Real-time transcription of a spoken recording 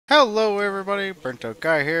Hello everybody, Burnt Out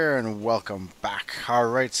Guy here, and welcome back.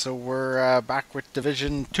 Alright, so we're back with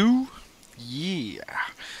Division 2. Yeah.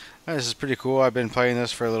 This is pretty cool. I've been playing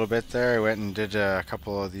this for a little bit there. I went and did a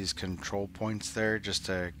couple of these control points there just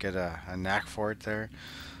to get a knack for it there.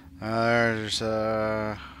 There's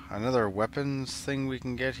another weapons thing we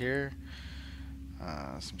can get here.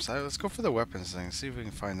 Let's go for the weapons thing, see if we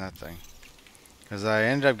can find that thing. Because I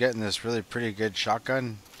ended up getting this really pretty good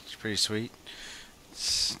shotgun. It's pretty sweet.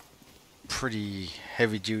 It's pretty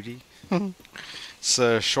heavy duty. It's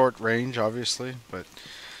short range, obviously, but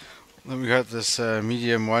then we got this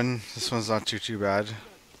medium one. This one's not too bad,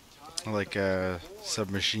 like a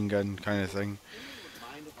submachine gun kind of thing.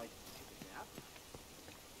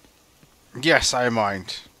 Yes, I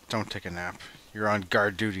mind. Don't take a nap. You're on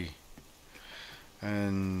guard duty.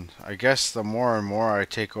 And I guess the more and more I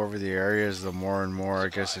take over the areas, the more and more I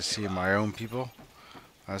guess I see my own people.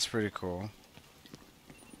 That's pretty cool.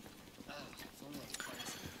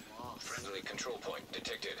 Friendly control point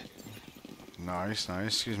detected. Nice, nice.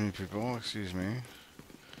 Excuse me, people. Excuse me.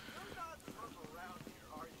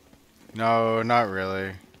 No, not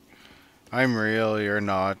really. I'm real, you're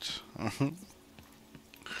not.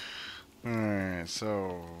 Alright,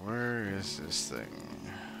 so where is this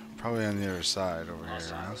thing? Probably on the other side over here.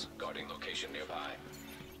 Huh? Guarding location nearby.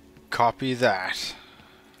 Copy that.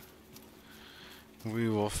 We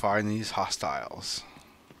will find these hostiles.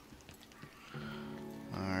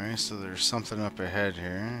 Alright, so there's something up ahead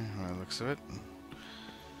here, by the looks of it.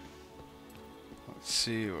 Let's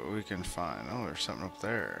see what we can find. Oh, there's something up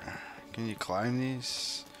there. Can you climb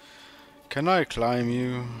these? Can I climb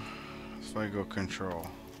you? If I go control.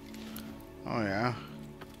 Oh yeah.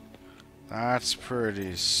 That's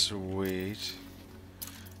pretty sweet.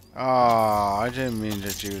 Oh, I didn't mean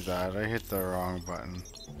to do that. I hit the wrong button.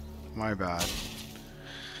 My bad.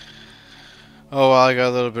 Oh well, I got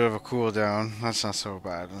a little bit of a cooldown. That's not so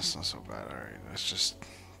bad. That's not so bad. Alright, let's just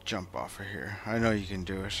jump off of here. I know you can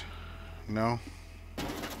do it. No?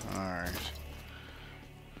 Alright.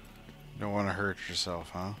 Don't want to hurt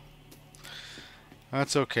yourself, huh?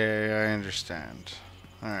 That's okay, I understand.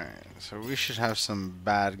 Alright, so we should have some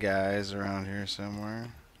bad guys around here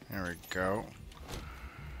somewhere. There we go.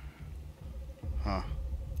 Huh.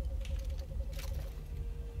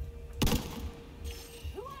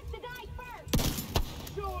 Who wants to die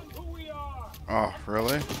first? Show 'em who we are. Oh,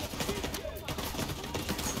 really?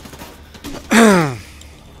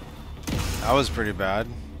 That was pretty bad.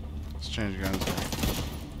 Let's change guns.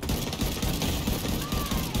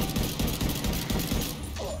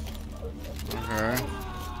 Okay.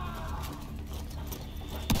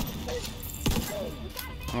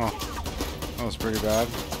 Oh, that was pretty bad.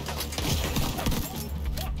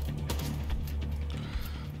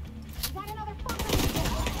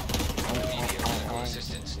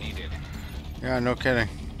 Assistance needed. Yeah, no kidding.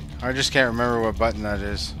 I just can't remember what button that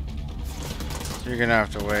is. You're gonna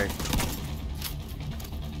have to wait.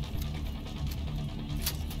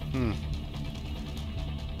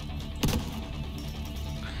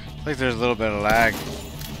 I think there's a little bit of lag.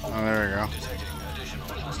 Oh, there we go. Detecting additional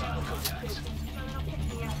hostile contacts.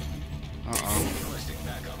 Uh-oh. Requesting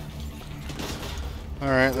backup.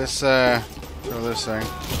 Alright, let's throw this thing.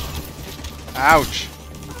 Ouch!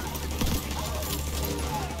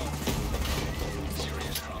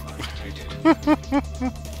 Serious trauma detected.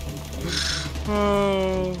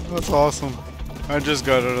 Oh, that's awesome. I just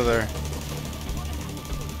got out of there.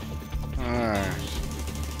 Alright.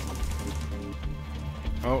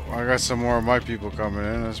 Oh, I got some more of my people coming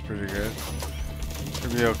in. That's pretty good.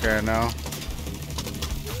 Should be okay now.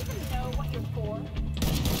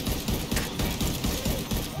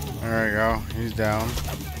 There we go. He's down.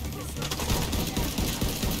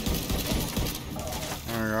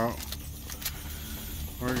 There we go.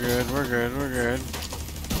 We're good, we're good, we're good.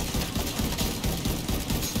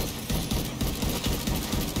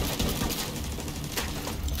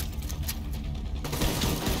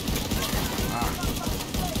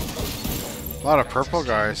 A lot of purple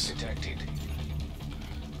guys. Detected.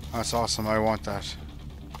 That's awesome. I want that.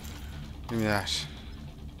 Give me that.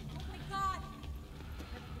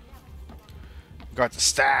 Got the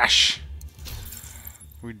stash.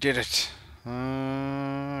 We did it.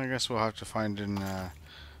 I guess we'll have to find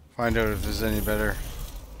out if there's any better.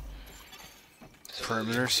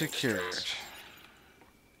 Perimeter secured.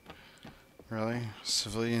 Really?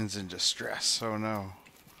 Civilians in distress. Oh no.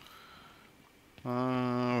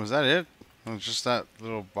 Was that it? Oh, just that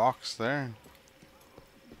little box there?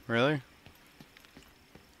 Really?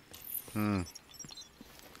 There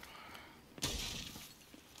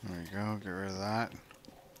we go, get rid of that.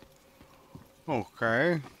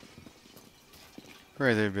 Okay.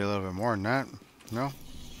 Figured there'd be a little bit more than that. No?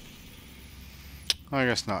 I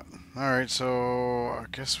guess not. Alright, so I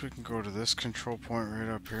guess we can go to this control point right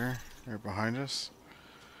up here. Right behind us.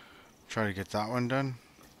 Try to get that one done.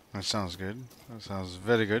 That sounds good. That sounds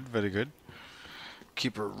very good, very good.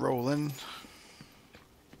 Keep her rolling.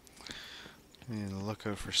 Need to look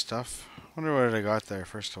out for stuff. Wonder what I got there,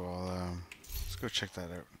 first of all. Let's go check that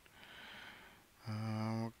out.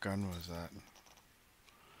 What gun was that?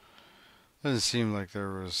 Doesn't seem like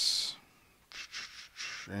there was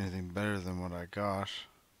anything better than what I got.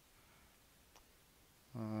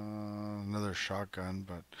 Another shotgun,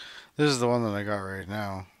 but this is the one that I got right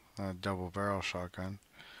now. A double barrel shotgun.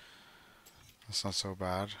 That's not so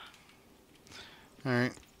bad.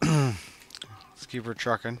 Alright. Let's keep her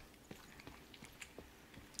trucking.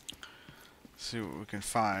 See what we can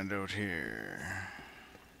find out here.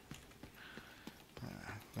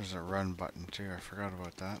 There's a run button too. I forgot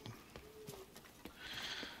about that.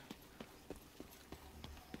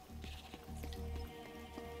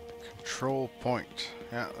 Control point.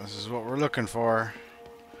 Yeah, this is what we're looking for.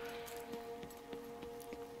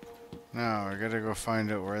 Now we gotta go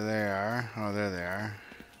find out where they are. Oh, there they are.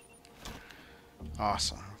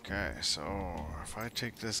 Awesome. Okay, so if I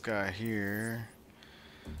take this guy here,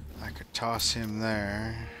 I could toss him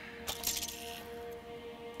there.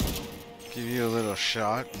 Give you a little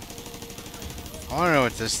shot. I wanna know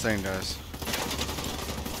what this thing does.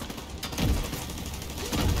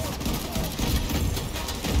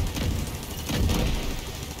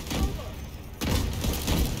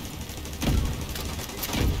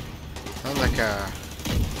 Like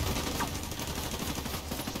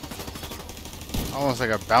almost like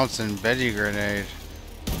a bouncing Betty grenade.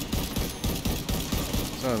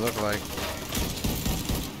 That's what it looked like.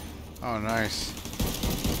 Oh, nice.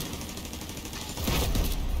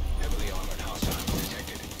 Heavily armored hostile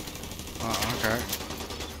detected. Oh, okay.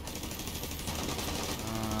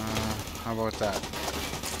 How about that?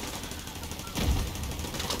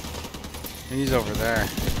 He's over there.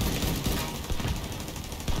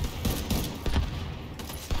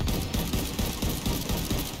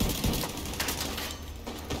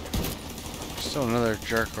 Still another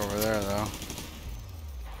jerk over there, though.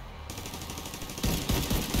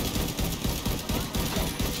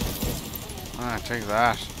 Ah, take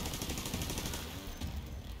that.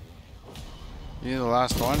 You the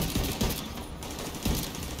last one?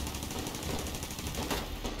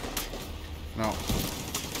 No.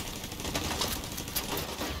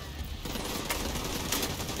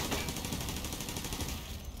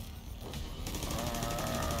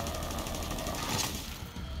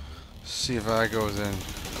 See if that goes in.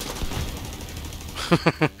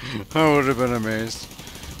 I would have been amazed.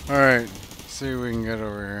 Alright, see what we can get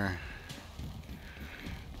over here.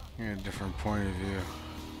 Get a different point of view.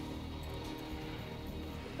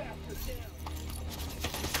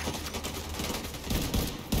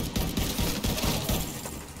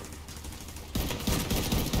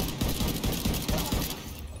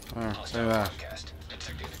 Oh, say that.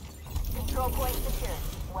 Control point secured.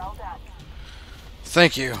 Well done.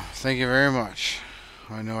 Thank you. Thank you very much.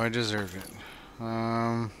 I know I deserve it.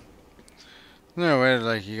 No way,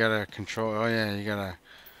 like, you gotta control. Oh, yeah, you gotta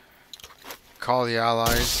call the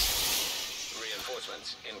allies.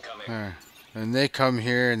 Reinforcements incoming. There. And they come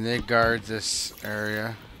here and they guard this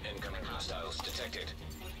area. Incoming hostiles detected.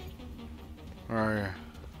 Where are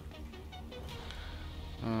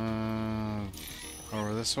you?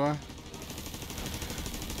 Over this way?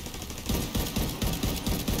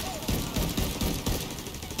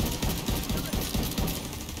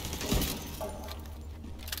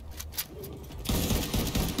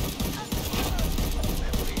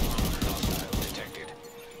 Heavily armored hostile detected.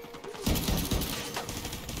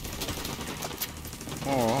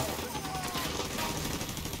 Oh.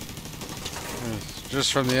 It's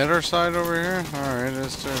just from the other side over here? Alright,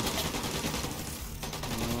 that's too.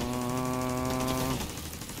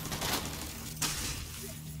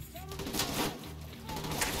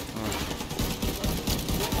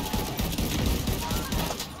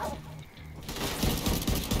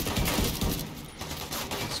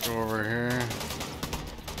 Let's go over here.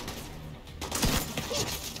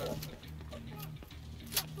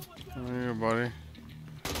 There you go, buddy.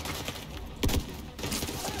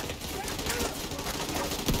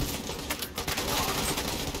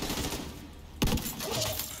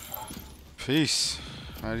 Peace.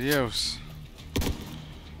 Adios.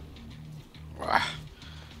 Wow.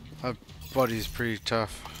 That buddy's pretty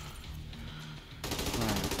tough.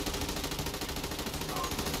 Right.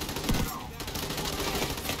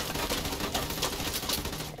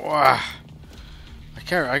 Wow.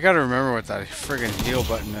 I gotta remember what that friggin' heal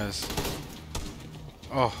button is.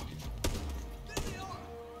 Oh,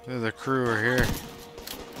 the crew are here.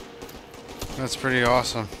 That's pretty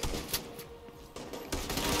awesome.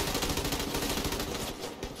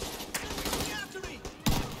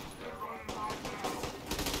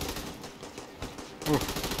 Ooh,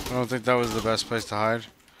 I don't think that was the best place to hide.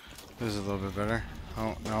 This is a little bit better.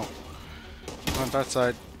 Oh, no. Not that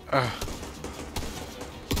side. Ugh.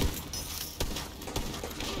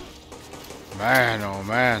 Man, oh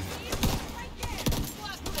man.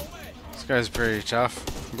 This guy's pretty tough.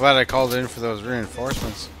 I'm glad I called in for those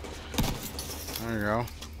reinforcements. There you go.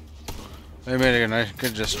 They made a nice,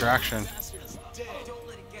 good distraction.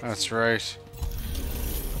 That's right.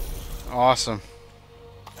 Awesome.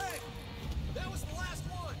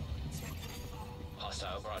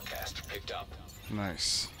 Hostile broadcast picked up.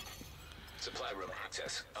 Nice. Supply room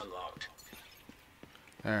access unlocked.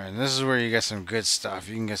 Alright, this is where you get some good stuff.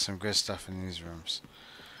 You can get some good stuff in these rooms.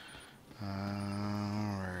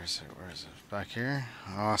 Where is it? Where is it? Back here?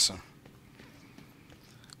 Awesome.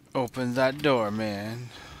 Open that door, man.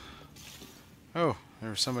 Oh,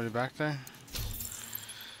 there was somebody back there?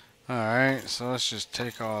 Alright, so let's just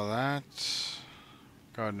take all that.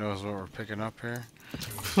 God knows what we're picking up here.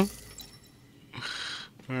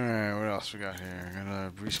 Alright, what else we got here? Got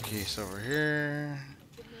another briefcase over here.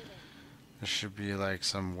 There should be like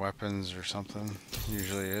some weapons or something.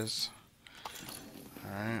 Usually is.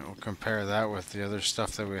 Alright, we'll compare that with the other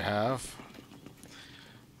stuff that we have.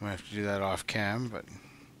 Might have to do that off cam, but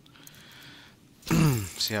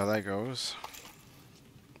see how that goes.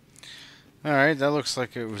 Alright, that looks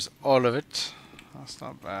like it was all of it. That's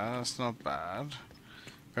not bad, that's not bad.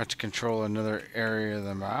 Got to control another area of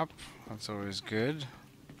the map. That's always good.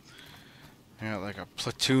 I got like a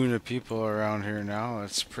platoon of people around here now.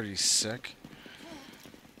 That's pretty sick.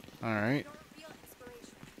 Alright.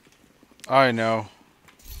 I know.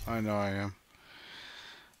 I know I am.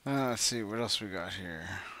 Let's see, what else we got here?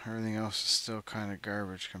 Everything else is still kind of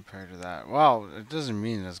garbage compared to that. Well, it doesn't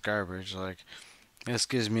mean it's garbage. Like, this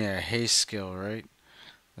gives me a haste skill, right?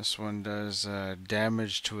 This one does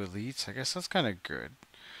damage to elites. I guess that's kind of good.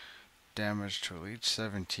 Damage to elites,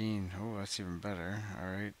 17. Oh, that's even better.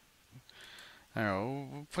 Alright. Alright,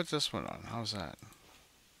 we'll put this one on. How's that?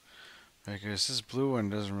 Because this blue one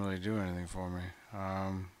doesn't really do anything for me.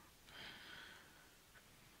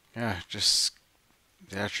 Yeah, just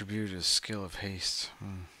the attribute is skill of haste.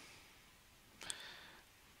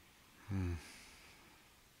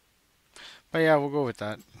 But yeah, we'll go with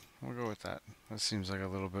that. We'll go with that. That seems like a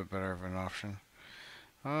little bit better of an option.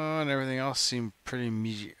 And everything else seemed pretty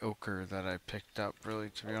mediocre that I picked up, really,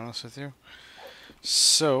 to be honest with you.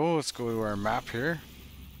 So, let's go to our map here.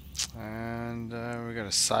 And we got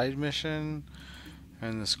a side mission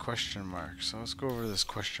and this question mark. So let's go over this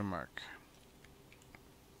question mark.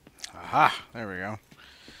 Aha! There we go.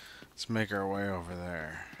 Let's make our way over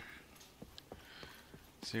there.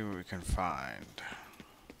 See what we can find.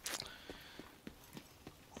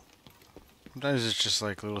 Sometimes it's just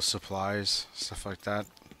like little supplies, stuff like that.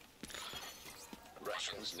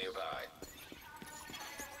 Russians nearby.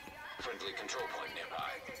 Friendly control point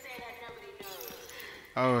nearby.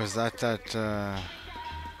 Oh, is that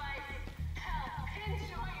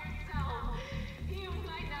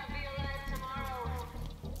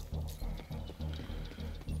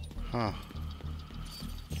huh.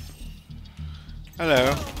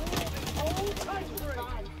 Hello.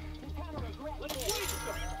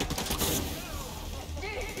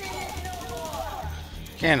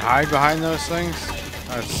 Can't hide behind those things?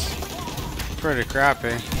 That's pretty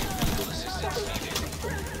crappy.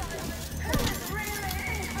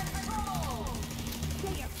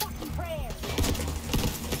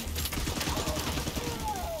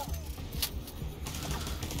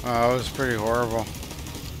 Oh, it was pretty horrible.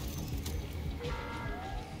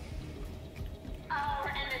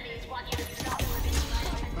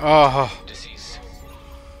 Oh,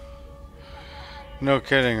 no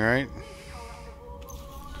kidding, right?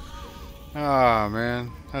 Oh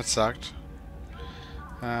man, that sucked.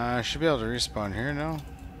 I should be able to respawn here now.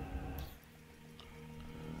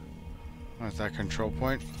 With that control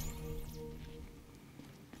point.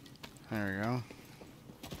 There we go.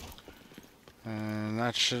 And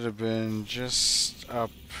that should have been just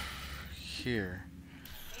up here.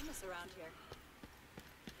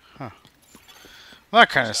 Huh. Well, that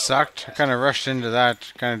kind of sucked. I kind of rushed into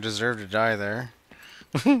that. Kind of deserved to die there.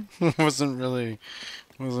 wasn't really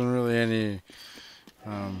any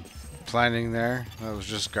planning there. That was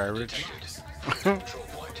just garbage.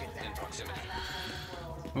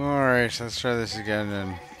 Alright, let's try this again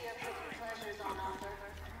then.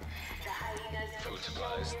 Food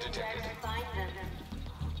supplies detected.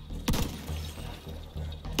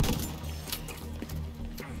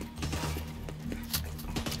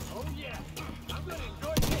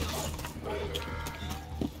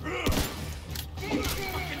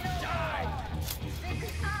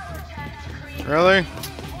 Really?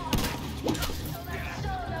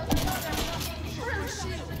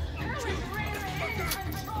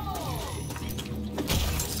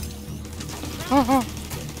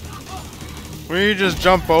 Will you just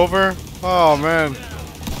jump over? Oh man.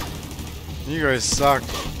 You guys suck.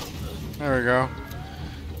 There we go.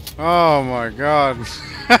 Oh my god.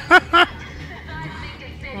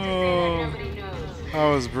 Oh, that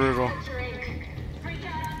was brutal.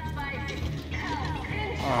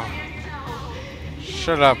 Oh,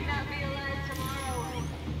 shut up.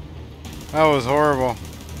 That was horrible.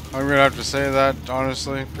 I'm gonna have to say that,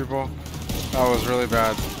 honestly, people. That was really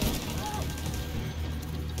bad.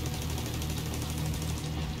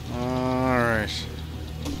 Alright.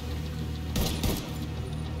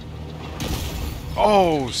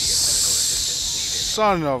 Oh,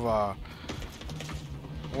 son of a...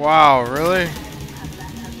 Wow, really?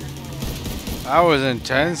 That was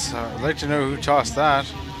intense. I'd like to know who tossed that.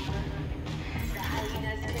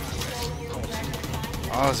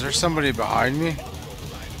 Oh, is there somebody behind me?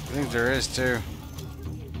 I think there is too.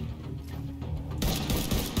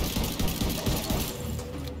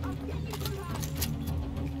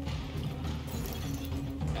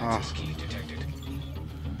 Access key detected.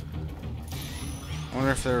 I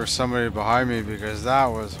wonder if there was somebody behind me because that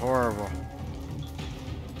was horrible.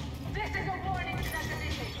 This is a warning to that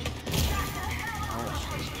position.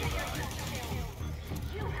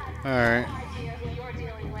 Alright. Idea who you're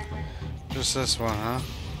dealing with. Just this one, huh?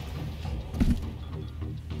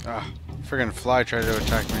 Ah, friggin' fly tried to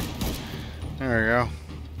attack me. There we go.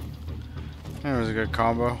 That was a good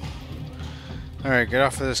combo. Alright, get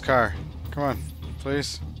off of this car. Come on,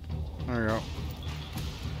 please. There we go.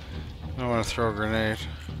 I don't want to throw a grenade.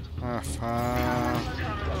 Ah, fine.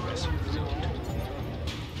 Progress resumed.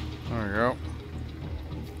 There we go.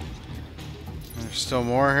 There's still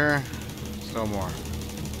more here. Still more.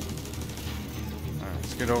 Alright,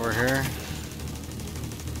 let's get over here.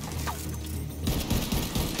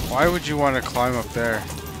 Why would you want to climb up there?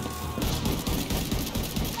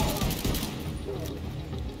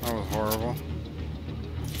 That was horrible.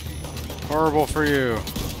 Horrible for you.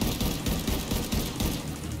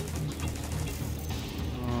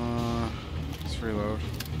 Let's reload.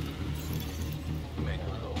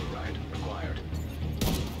 Manual override required.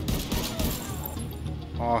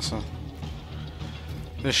 Awesome.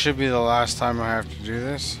 This should be the last time I have to do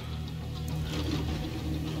this.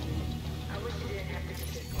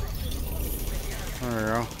 There we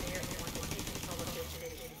go.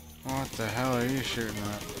 What the hell are you shooting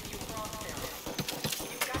at?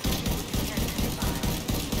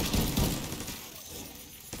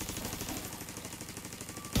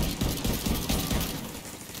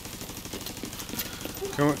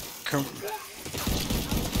 Come.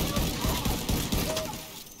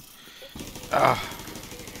 Ah.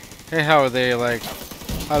 Hey, how are they like?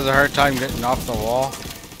 Has a hard time getting off the wall.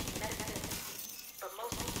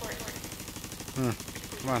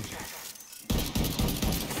 Come on.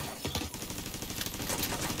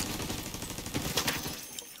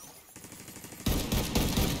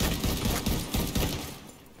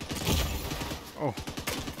 Oh.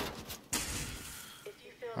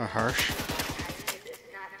 Harsh.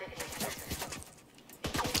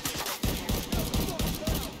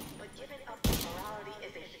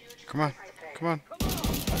 Come on. Come on.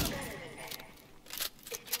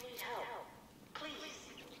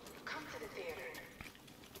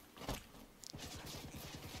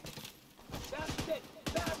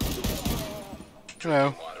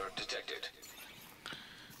 Hello. Water detected.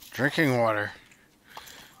 Drinking water.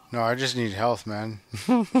 No, I just need health, man.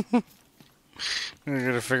 I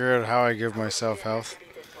gotta figure out how I give myself health.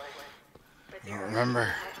 I don't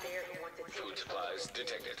remember. Food supplies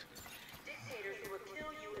detected.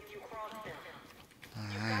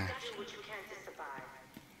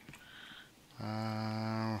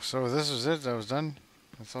 Alright. So this was it. That was done.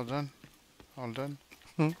 That's all done. All done.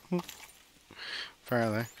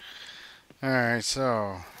 Apparently. Alright,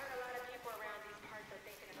 so.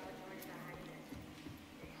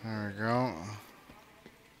 There we go.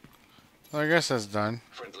 Well, I guess that's done.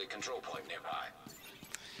 Friendly control point nearby.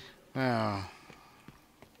 Now,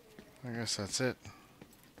 I guess that's it.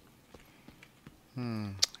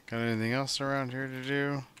 Got anything else around here to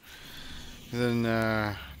do? Then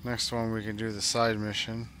next one we can do the side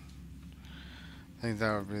mission. I think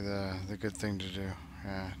that would be the good thing to do.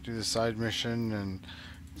 Yeah, do the side mission and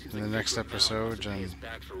in the next episode. And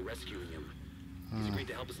back for rescuing him. He's agreed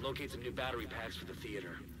to help us locate some new battery packs for the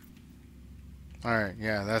theater. alright,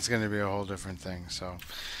 yeah, that's going to be a whole different thing. So,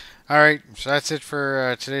 alright, so that's it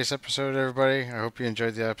for today's episode, everybody. I hope you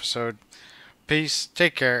enjoyed the episode. Peace,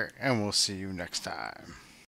 take care, and we'll see you next time.